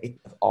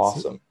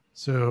 awesome.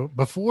 So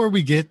before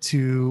we get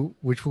to,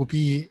 which will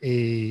be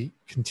a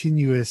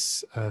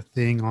continuous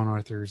thing on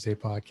our Thursday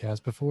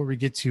podcast, before we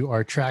get to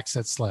our tracks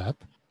that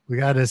slap, we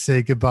got to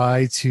say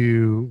goodbye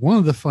to one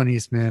of the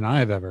funniest men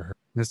I've ever heard,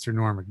 Mr.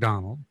 Norm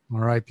Macdonald.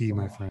 R.I.P.,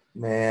 my friend.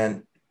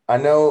 Man, I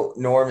know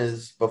Norm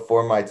is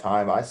before my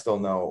time. I still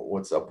know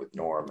what's up with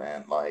Norm,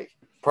 man. Like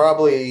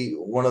probably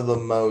one of the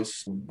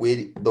most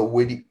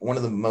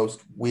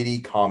witty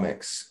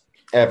comics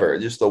ever.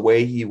 Just the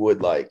way he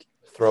would like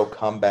throw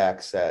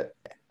comebacks at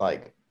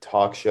like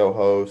talk show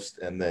host,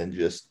 and then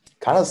just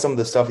kind of some of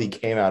the stuff he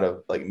came out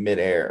of like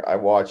midair. I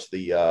watched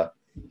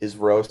his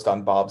roast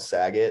on Bob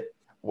Saget,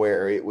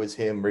 where it was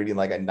him reading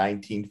like a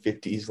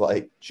 1950s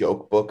like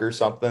joke book or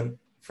something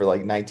for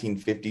like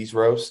 1950s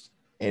roast,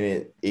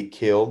 and it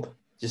killed.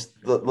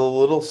 Just the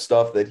little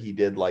stuff that he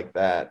did like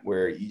that,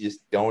 where you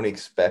just don't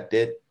expect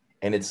it,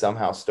 and it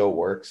somehow still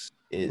works.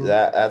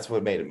 That's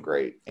what made him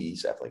great.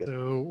 He's definitely good.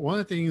 So one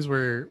of the things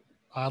where,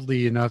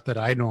 oddly enough, that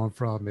I know him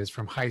from is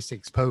from High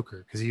Stakes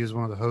Poker, because he was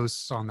one of the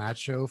hosts on that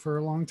show for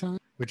a long time,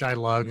 which I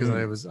love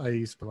because I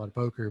used to play a lot of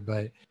poker.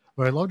 But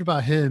what I loved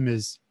about him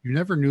is you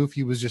never knew if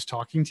he was just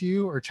talking to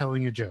you or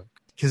telling a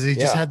joke, because he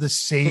just had the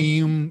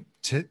same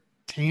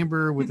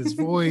timbre with his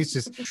voice,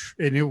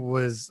 and it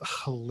was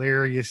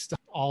hilarious stuff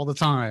all the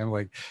time.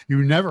 Like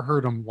you never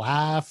heard him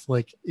laugh.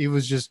 Like it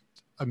was just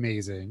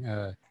amazing.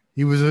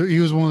 He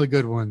was one of the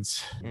good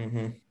ones.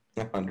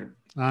 100.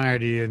 All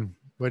right, Ian.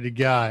 What do you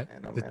got?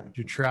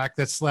 Your track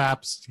that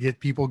slaps to get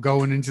people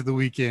going into the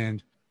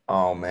weekend.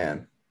 Oh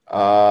man.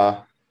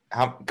 Do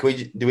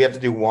we have to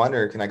do one,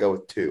 or can I go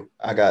with two?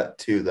 I got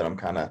two that I'm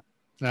kind of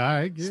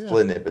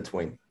splitting it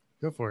between.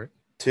 Go for it.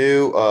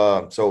 Two.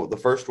 So the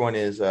first one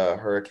is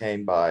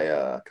Hurricane by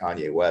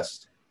Kanye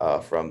West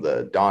from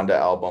the Donda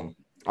album.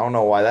 I don't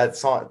know why that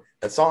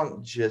That song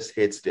just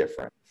hits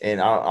different.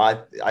 And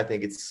I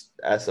think it's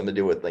has something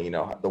to do with, you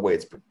know, the way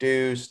it's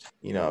produced.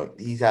 You know,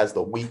 he has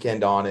The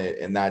Weeknd on it,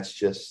 and that's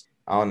just,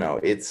 I don't know.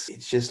 It's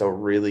just a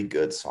really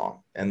good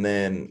song. And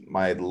then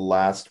my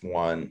last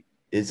one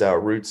is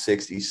Route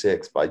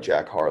 66 by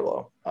Jack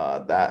Harlow.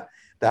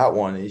 That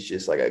one is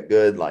just like a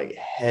good like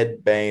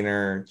head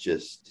banger,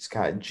 just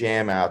kind of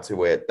jam out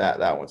to it.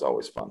 That one's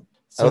always fun.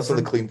 I listen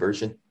to the clean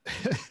version.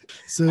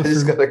 So I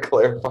just gotta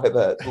clarify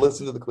that.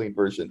 Listen to the clean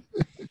version.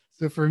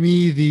 So for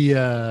me,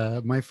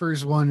 the my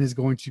first one is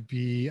going to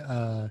be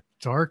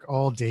Dark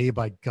All Day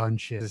by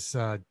Gunship. This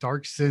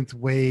dark synth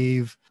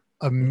wave,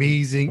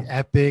 amazing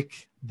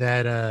epic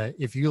that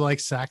if you like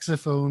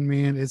saxophone,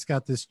 man, it's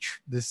got this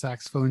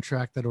saxophone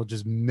track that'll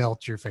just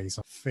melt your face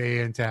off.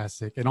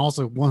 Fantastic. And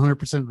also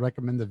 100%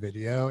 recommend the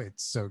video.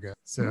 It's so good.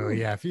 So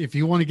yeah, if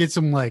you want to get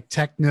some like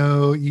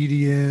techno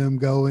EDM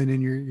going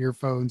in your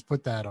phones,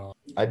 put that on.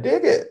 I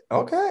dig it.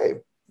 Okay,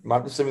 might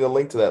have to send me the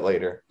link to that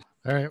later.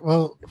 All right.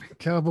 Well,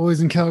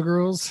 cowboys and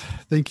cowgirls,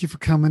 thank you for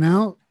coming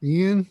out.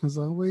 Ian, as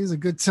always, a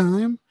good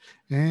time.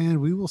 And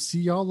we will see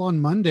y'all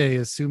on Monday,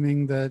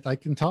 assuming that I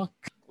can talk.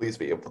 Please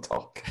be able to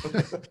talk.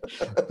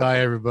 Bye,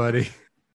 everybody.